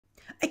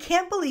I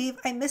can't believe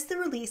I missed the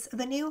release of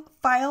the new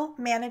File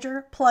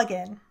Manager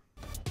plugin.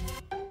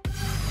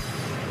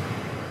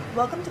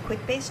 Welcome to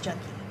Quickbase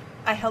Junkie.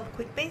 I help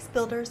Quickbase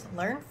builders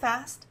learn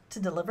fast to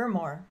deliver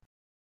more.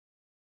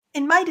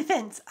 In my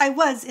defense, I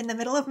was in the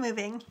middle of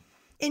moving.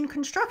 In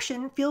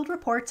construction, field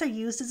reports are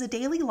used as a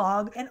daily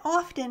log and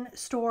often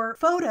store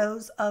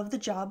photos of the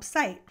job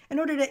site. In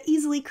order to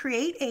easily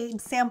create a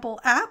sample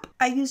app,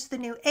 I used the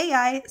new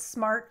AI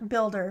Smart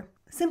Builder,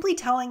 simply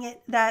telling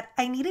it that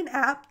I need an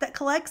app that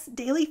collects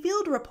daily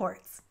field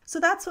reports. So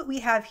that's what we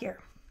have here.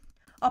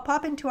 I'll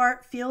pop into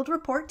our field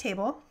report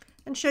table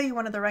and show you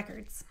one of the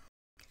records.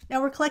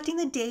 Now we're collecting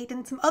the date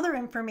and some other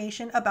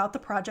information about the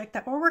project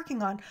that we're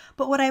working on.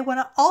 But what I want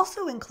to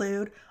also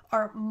include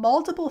are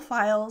multiple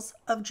files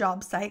of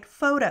job site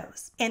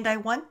photos. And I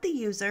want the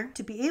user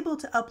to be able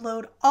to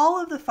upload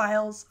all of the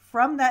files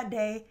from that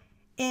day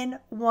in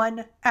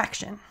one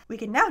action. We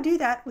can now do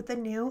that with the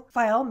new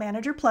File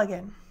Manager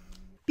plugin.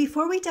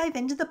 Before we dive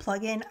into the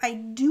plugin, I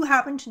do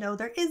happen to know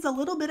there is a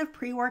little bit of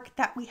pre-work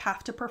that we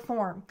have to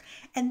perform,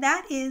 and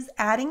that is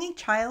adding a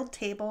child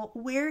table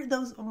where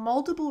those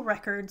multiple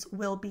records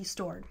will be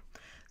stored.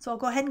 So I'll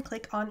go ahead and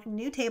click on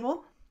New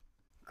Table,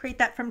 create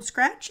that from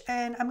scratch,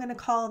 and I'm going to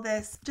call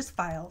this just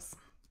Files.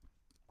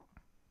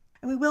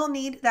 And we will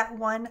need that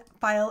one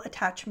file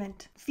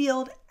attachment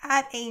field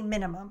at a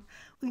minimum.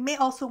 We may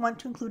also want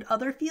to include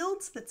other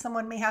fields that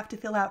someone may have to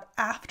fill out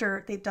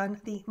after they've done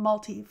the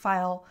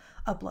multi-file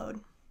upload.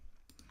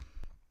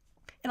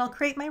 And I'll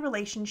create my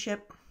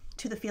relationship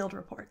to the field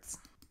reports,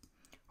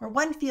 where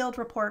one field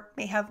report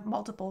may have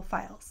multiple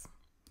files.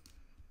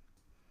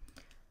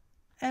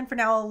 And for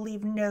now, I'll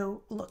leave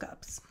no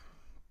lookups.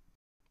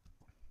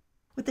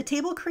 With the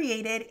table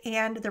created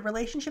and the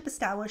relationship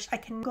established, I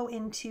can go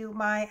into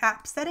my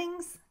app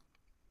settings,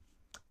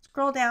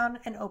 scroll down,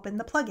 and open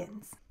the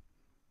plugins.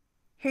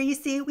 Here you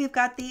see we've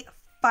got the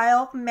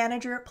File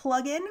Manager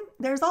plugin.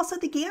 There's also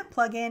the Gantt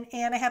plugin,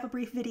 and I have a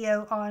brief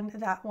video on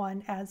that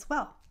one as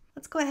well.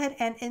 Let's go ahead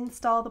and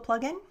install the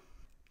plugin.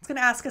 It's going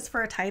to ask us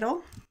for a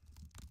title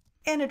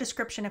and a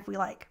description if we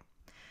like.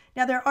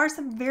 Now there are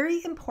some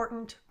very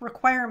important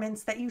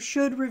requirements that you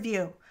should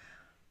review.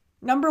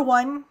 Number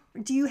one,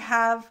 do you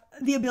have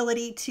the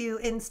ability to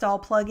install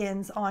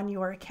plugins on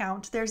your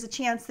account? There's a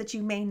chance that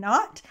you may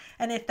not,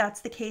 and if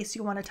that's the case,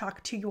 you want to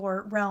talk to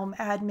your Realm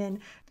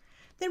admin.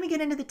 Then we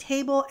get into the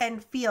table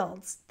and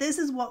fields. This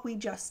is what we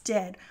just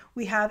did.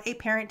 We have a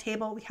parent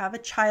table, we have a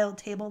child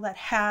table that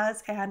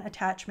has an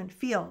attachment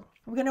field.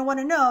 We're going to want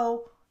to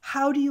know,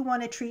 how do you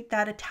want to treat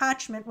that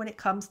attachment when it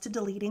comes to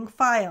deleting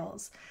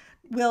files?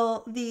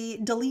 Will the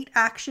delete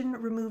action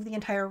remove the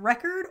entire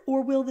record,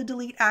 or will the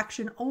delete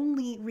action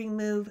only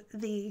remove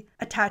the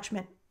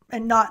attachment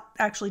and not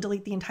actually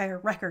delete the entire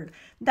record?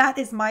 That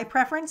is my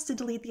preference, to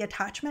delete the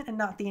attachment and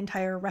not the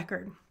entire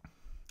record.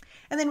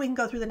 And then we can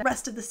go through the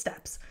rest of the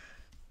steps.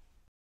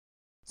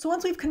 So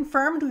once we've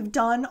confirmed we've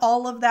done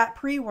all of that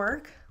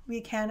pre-work,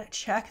 we can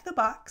check the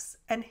box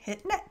and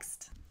hit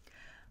next.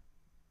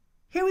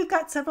 Here we've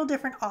got several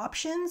different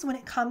options when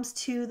it comes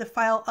to the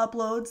file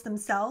uploads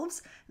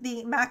themselves.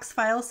 The max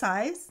file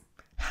size,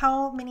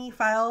 how many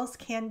files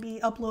can be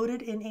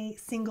uploaded in a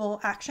single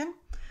action,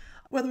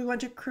 whether we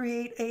want to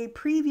create a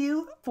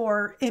preview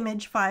for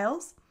image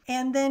files,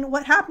 and then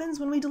what happens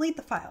when we delete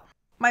the file.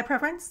 My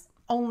preference,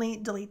 only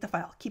delete the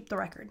file, keep the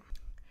record.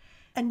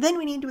 And then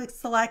we need to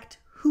select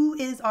who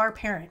is our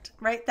parent,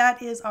 right?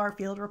 That is our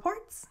field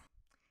reports,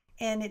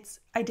 and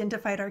it's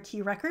identified our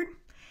key record.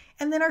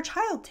 And then our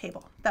child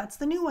table, that's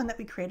the new one that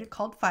we created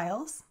called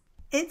Files,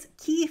 its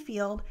key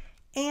field,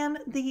 and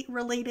the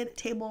related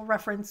table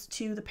reference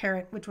to the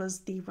parent, which was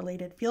the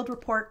related field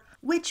report,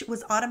 which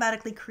was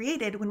automatically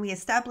created when we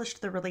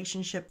established the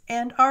relationship,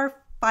 and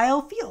our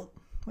file field,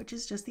 which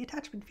is just the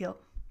attachment field.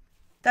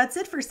 That's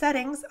it for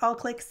settings. I'll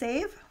click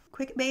Save.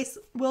 Quickbase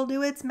will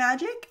do its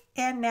magic,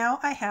 and now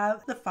I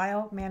have the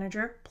File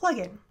Manager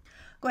plugin.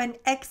 Go ahead and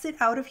exit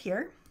out of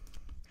here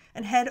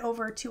and head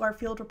over to our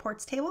field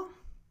reports table.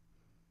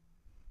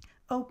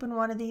 Open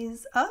one of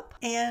these up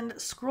and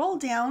scroll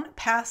down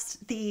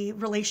past the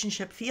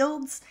relationship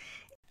fields.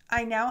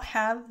 I now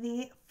have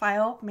the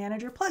File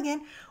Manager plugin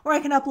where I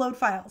can upload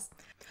files.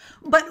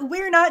 But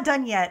we're not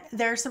done yet.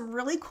 There are some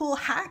really cool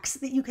hacks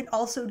that you can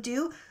also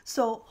do.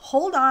 So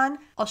hold on,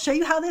 I'll show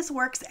you how this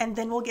works, and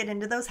then we'll get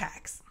into those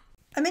hacks.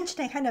 I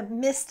mentioned I kind of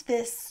missed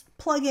this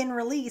plugin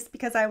release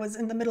because I was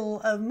in the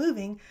middle of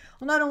moving.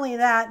 Well, not only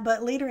that,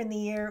 but later in the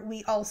year,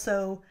 we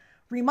also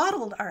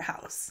remodeled our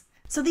house.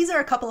 So these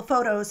are a couple of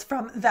photos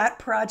from that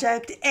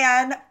project,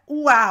 and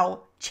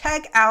wow,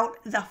 check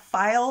out the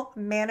File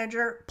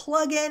Manager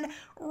plugin,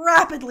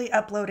 rapidly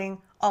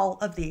uploading all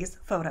of these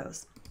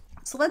photos.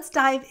 So let's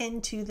dive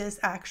into this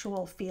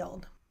actual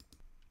field.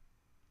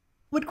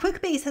 What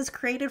Quickbase has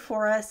created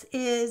for us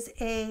is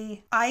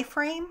a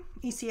iframe.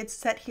 You see it's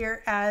set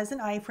here as an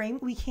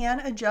iframe. We can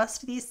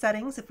adjust these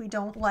settings if we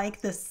don't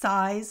like the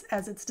size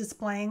as it's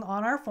displaying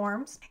on our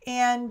forms.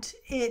 And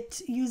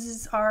it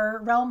uses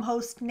our Realm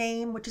host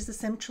name, which is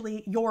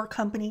essentially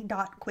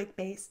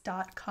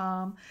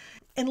yourcompany.quickbase.com.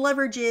 and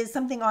leverages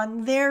something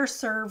on their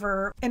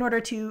server in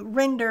order to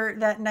render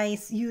that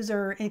nice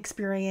user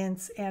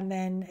experience and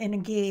then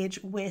engage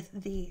with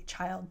the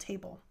child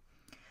table.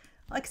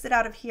 I'll exit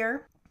out of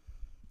here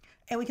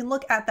and we can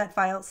look at that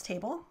files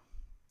table,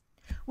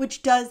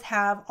 which does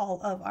have all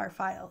of our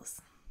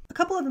files. A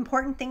couple of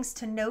important things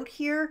to note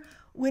here.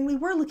 When we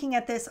were looking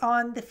at this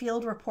on the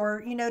field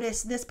report, you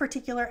notice this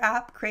particular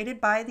app created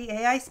by the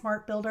AI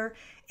Smart Builder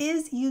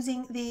is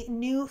using the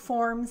new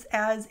forms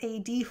as a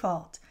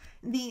default.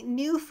 The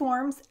new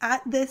forms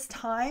at this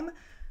time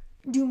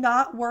do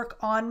not work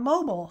on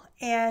mobile.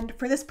 And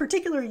for this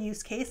particular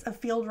use case of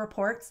field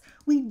reports,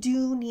 we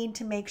do need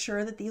to make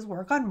sure that these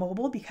work on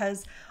mobile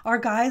because our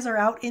guys are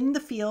out in the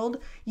field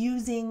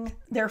using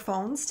their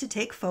phones to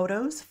take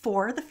photos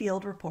for the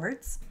field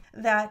reports.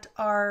 That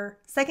our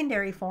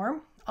secondary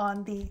form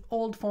on the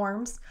old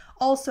forms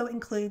also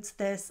includes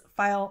this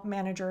File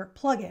Manager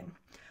plugin.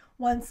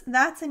 Once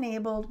that's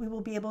enabled, we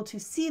will be able to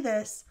see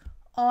this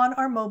on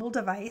our mobile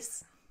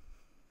device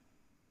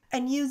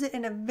and use it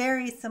in a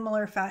very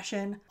similar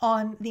fashion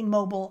on the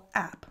mobile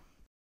app.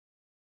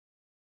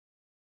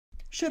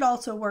 Should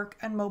also work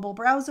on mobile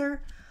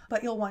browser,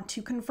 but you'll want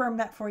to confirm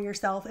that for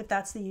yourself if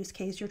that's the use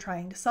case you're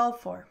trying to solve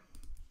for.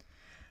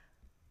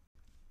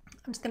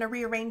 I'm just going to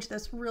rearrange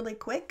this really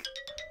quick.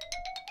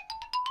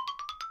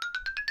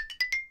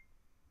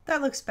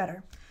 That looks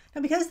better.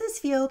 Now, because this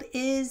field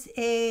is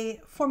a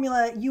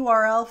formula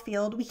URL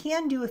field, we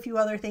can do a few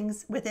other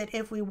things with it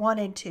if we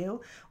wanted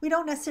to. We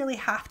don't necessarily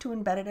have to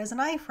embed it as an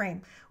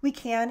iframe. We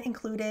can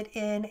include it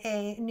in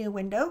a new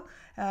window.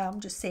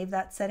 Just save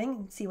that setting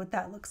and see what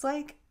that looks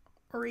like.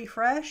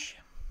 Refresh.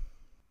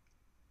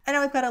 And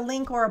now we've got a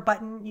link or a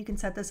button. You can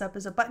set this up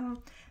as a button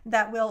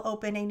that will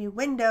open a new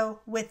window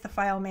with the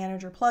File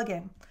Manager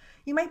plugin.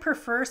 You might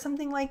prefer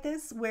something like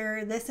this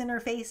where this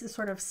interface is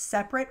sort of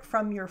separate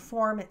from your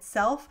form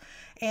itself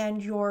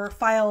and your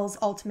files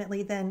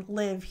ultimately then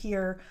live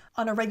here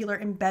on a regular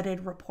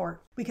embedded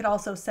report. We could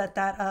also set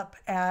that up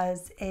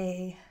as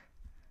a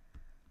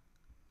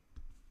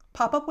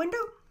pop-up window.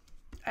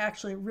 I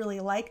actually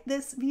really like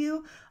this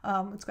view.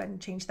 Let's go ahead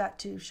and change that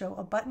to show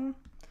a button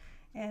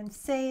and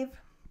save,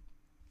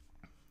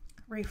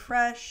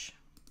 refresh.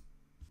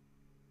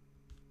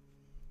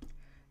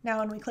 Now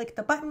when we click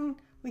the button,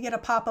 we get a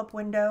pop-up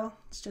window,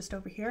 it's just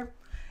over here,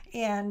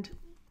 and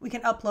we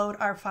can upload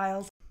our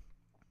files.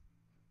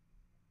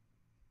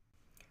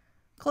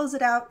 Close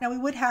it out. Now we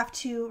would have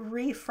to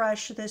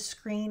refresh this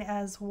screen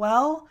as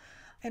well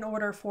in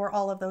order for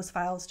all of those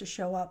files to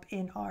show up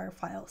in our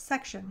file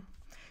section.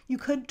 You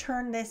could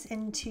turn this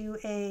into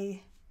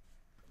a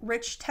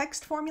rich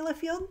text formula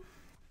field.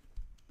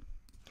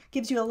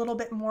 Gives you a little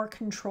bit more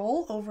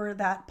control over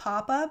that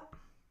pop-up.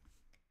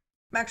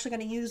 I'm actually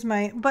going to use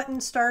my button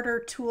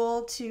starter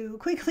tool to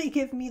quickly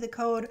give me the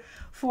code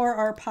for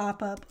our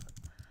pop-up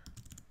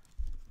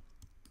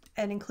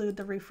and include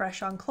the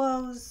refresh on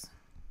close.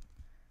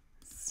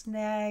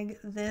 Snag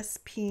this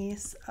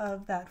piece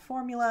of that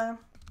formula.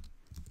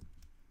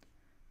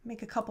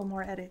 Make a couple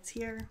more edits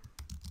here.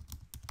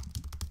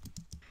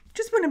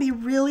 Just want to be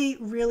really,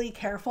 really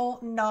careful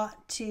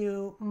not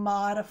to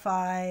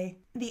modify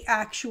the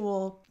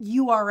actual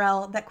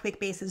URL that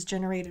Quickbase has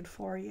generated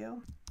for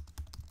you.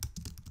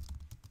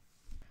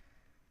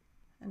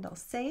 And I'll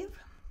save.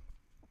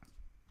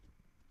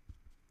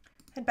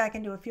 Head back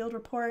into a field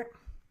report.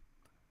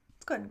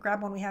 Let's go ahead and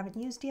grab one we haven't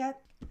used yet.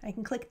 I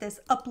can click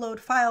this Upload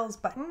Files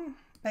button.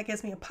 That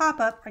gives me a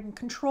pop-up. I can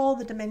control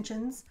the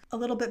dimensions a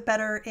little bit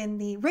better in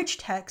the rich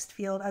text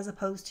field as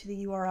opposed to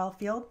the URL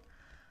field.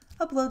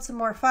 Upload some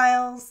more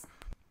files.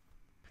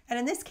 And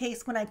in this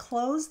case, when I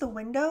close the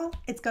window,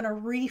 it's going to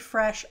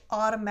refresh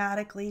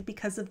automatically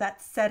because of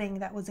that setting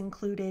that was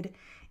included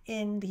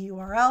in the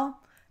URL,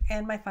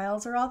 and my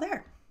files are all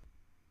there.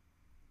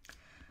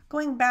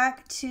 Going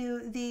back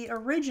to the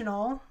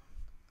original,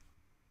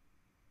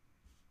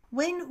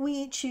 when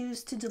we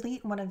choose to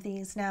delete one of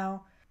these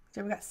now,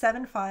 so we've got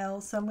 7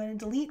 files, so I'm going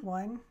to delete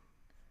one,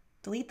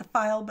 delete the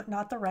file but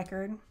not the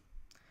record,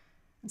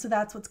 and so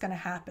that's what's going to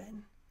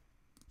happen.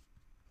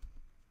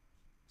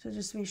 So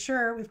just to be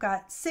sure, we've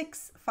got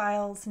 6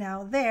 files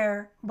now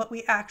there, but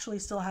we actually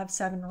still have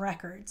 7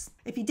 records.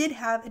 If you did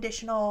have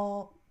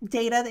additional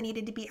data that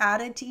needed to be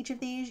added to each of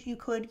these, you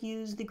could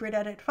use the grid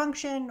edit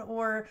function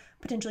or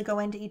potentially go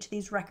into each of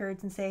these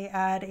records and say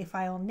add a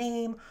file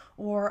name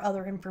or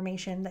other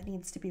information that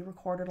needs to be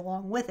recorded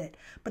along with it.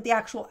 But the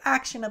actual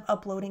action of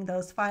uploading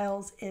those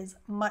files is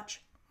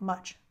much,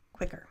 much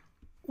quicker.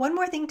 One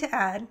more thing to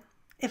add.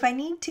 If I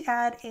need to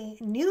add a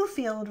new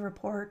field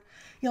report,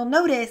 you'll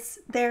notice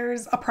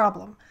there's a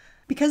problem.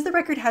 Because the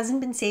record hasn't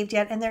been saved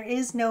yet and there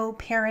is no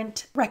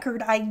parent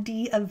record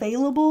ID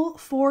available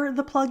for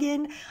the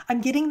plugin,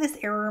 I'm getting this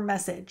error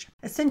message.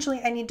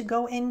 Essentially, I need to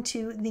go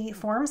into the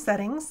form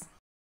settings,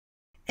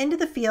 into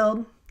the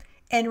field,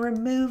 and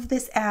remove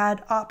this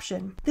add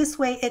option. This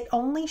way, it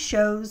only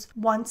shows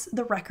once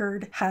the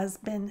record has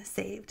been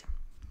saved.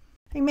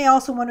 You may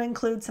also want to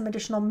include some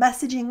additional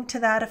messaging to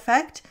that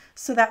effect,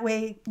 so that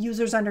way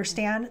users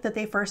understand that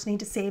they first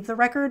need to save the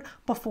record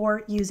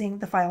before using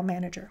the File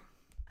Manager.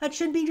 That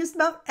should be just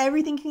about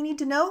everything you need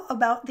to know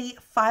about the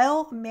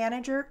File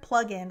Manager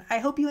plugin. I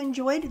hope you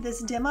enjoyed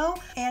this demo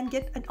and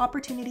get an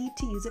opportunity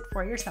to use it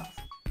for yourself.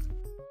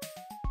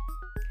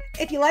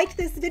 If you liked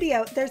this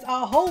video, there's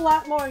a whole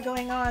lot more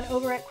going on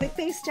over at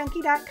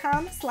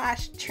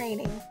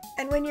quickbasejunkie.com/training.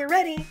 And when you're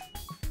ready,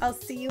 I'll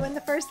see you in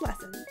the first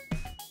lesson.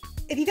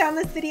 If you found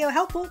this video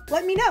helpful,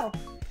 let me know.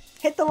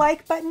 Hit the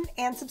like button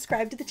and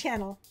subscribe to the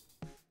channel.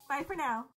 Bye for now.